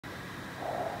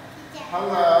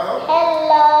Hello.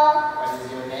 Hello. What is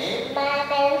your name? My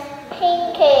name is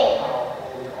Pinky. How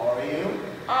old are you?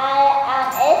 I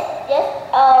am 8 years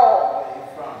old. Where are you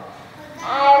from?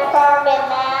 I'm from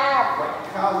Vietnam. What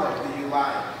color do you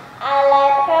like? I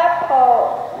like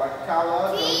purple. What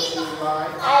color don't you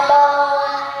like? I don't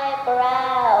like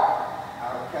brown.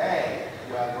 Okay.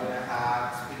 We are going to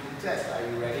have speaking test. Are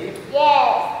you ready?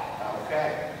 Yes.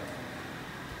 Okay.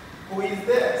 Who is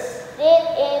this? This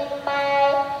is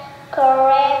my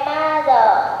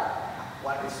grandmother.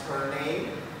 What is her name?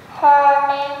 Her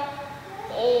name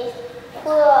is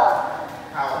Phương.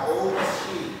 How old is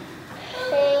she?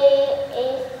 She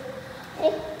is 62.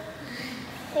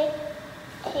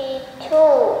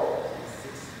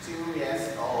 She's 62 years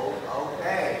old.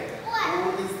 Okay.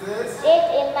 Who is this? This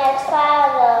is my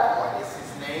father. What is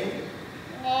his name?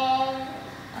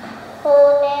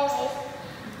 Whose name is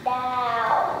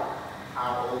Đào.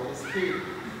 How old is he?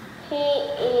 He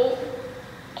is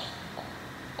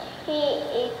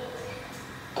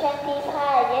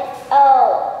 25 years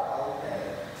old. Okay.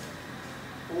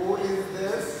 Who is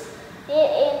this? This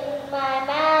is my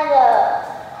mother.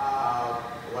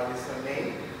 What is her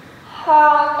name?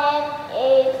 Her name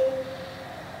is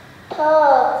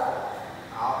Thơm.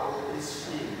 How old is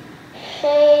she?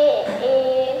 She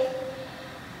is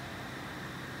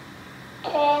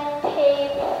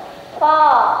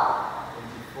 24.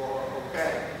 24.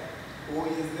 Okay. Who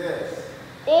is this?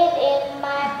 This is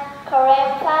my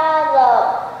grandfather.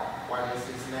 What is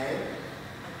his name?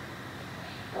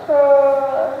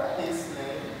 His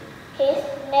name? His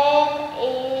name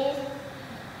is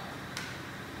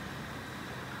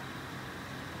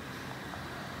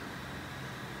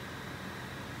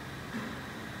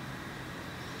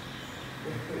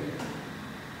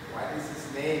What is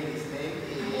his name? His name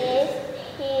is...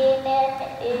 his name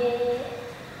is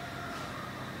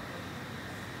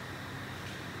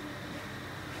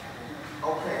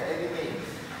Okay, any name?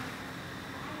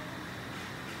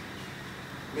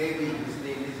 Maybe his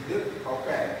name is good.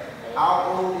 Okay. How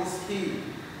old is he?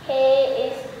 He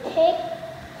is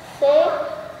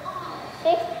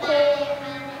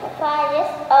 65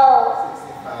 years old.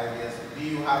 65 years. Do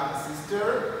you have a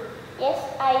sister? Yes,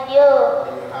 I do.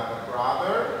 Do you have a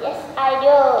brother? Yes, I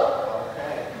do.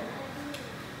 Okay.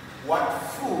 What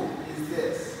food is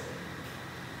this?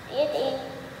 It is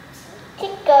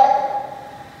chicken.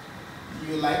 Do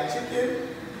you like chicken?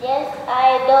 Yes,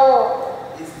 I do.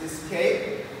 Is this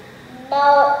cake?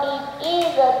 No, it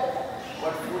isn't.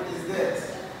 What food is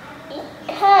this? It's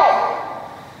cake.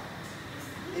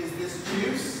 Is this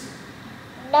juice?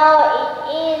 No, it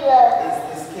isn't. Is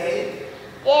this cake?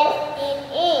 Yes, it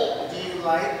is. Do you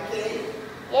like cake?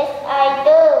 Yes, I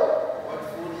do. What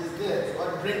food is this? What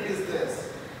drink is this?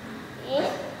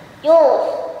 It's juice.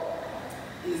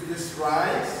 Is this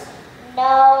rice?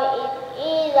 No, it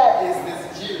isn't. Is this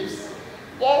juice?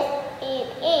 Yes, it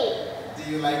is. Do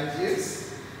you like juice?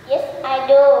 Yes, I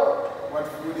do. What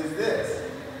food is this?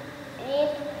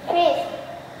 It's fish.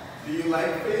 Do you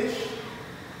like fish?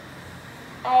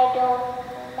 I don't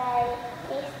like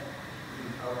fish.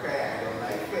 Okay, I don't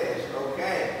like fish.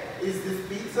 Okay. Is this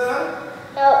pizza?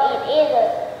 No, it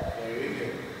isn't. Very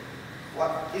good.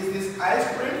 What is this ice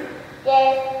cream?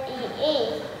 Yes, it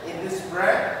is. Is this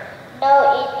bread? No,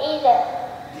 it isn't.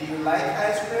 Do you like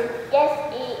ice cream? Yes,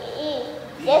 it is.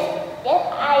 Yes, I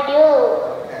do.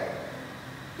 Okay.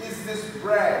 Is this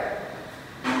bread?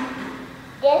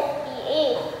 Yes, it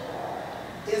is.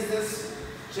 Is this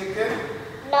chicken?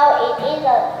 No, it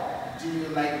isn't. Do you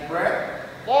like bread?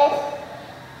 Yes,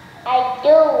 I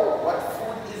do. What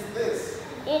food is this?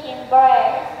 Eating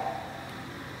bread.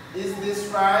 Is this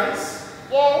rice?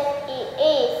 Yes, it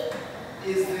is.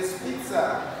 Is this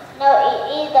pizza? No, it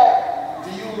isn't.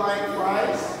 Do you like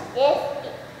rice? Yes,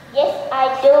 I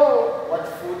do. What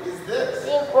food is this?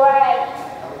 It's bread.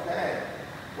 Okay.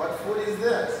 What food is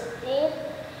this? It's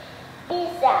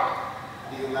pizza.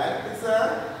 Do you like pizza?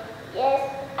 Yes,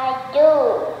 I do.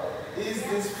 Is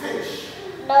this fish?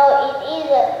 No, it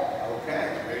isn't. Okay,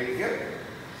 very good.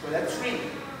 So that's three.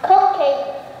 Cooking.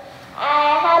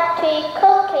 I have 3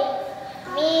 cookies.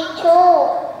 Me too.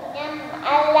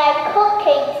 I like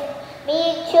cookies.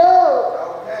 Me too.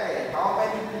 Okay, how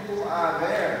many people are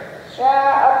there? There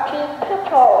are 2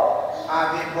 people. Are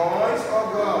they boys or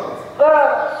girls?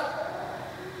 Girls.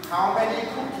 How many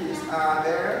cookies are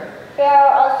there? There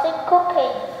are 6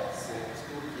 cookies. 6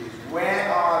 cookies. Where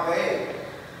are they?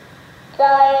 They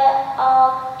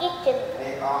are kitchen.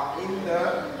 They are in the...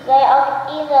 They are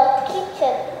in the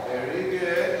kitchen. Very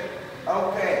good.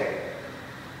 Okay.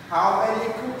 How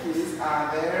many cookies are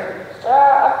there? There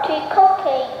are 3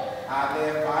 cookies. Are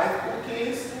there 5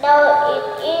 cookies? No, it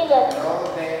isn't. No,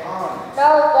 they aren't.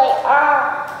 No, they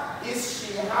are. Is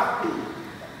she happy?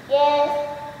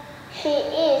 Yes, she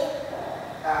is.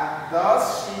 Does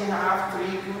she have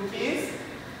 3 cookies?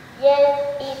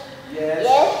 Yes, she is.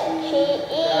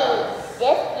 does.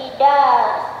 Yes, she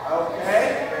does.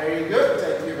 Okay, very good.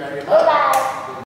 Thank you very much. Goodbye.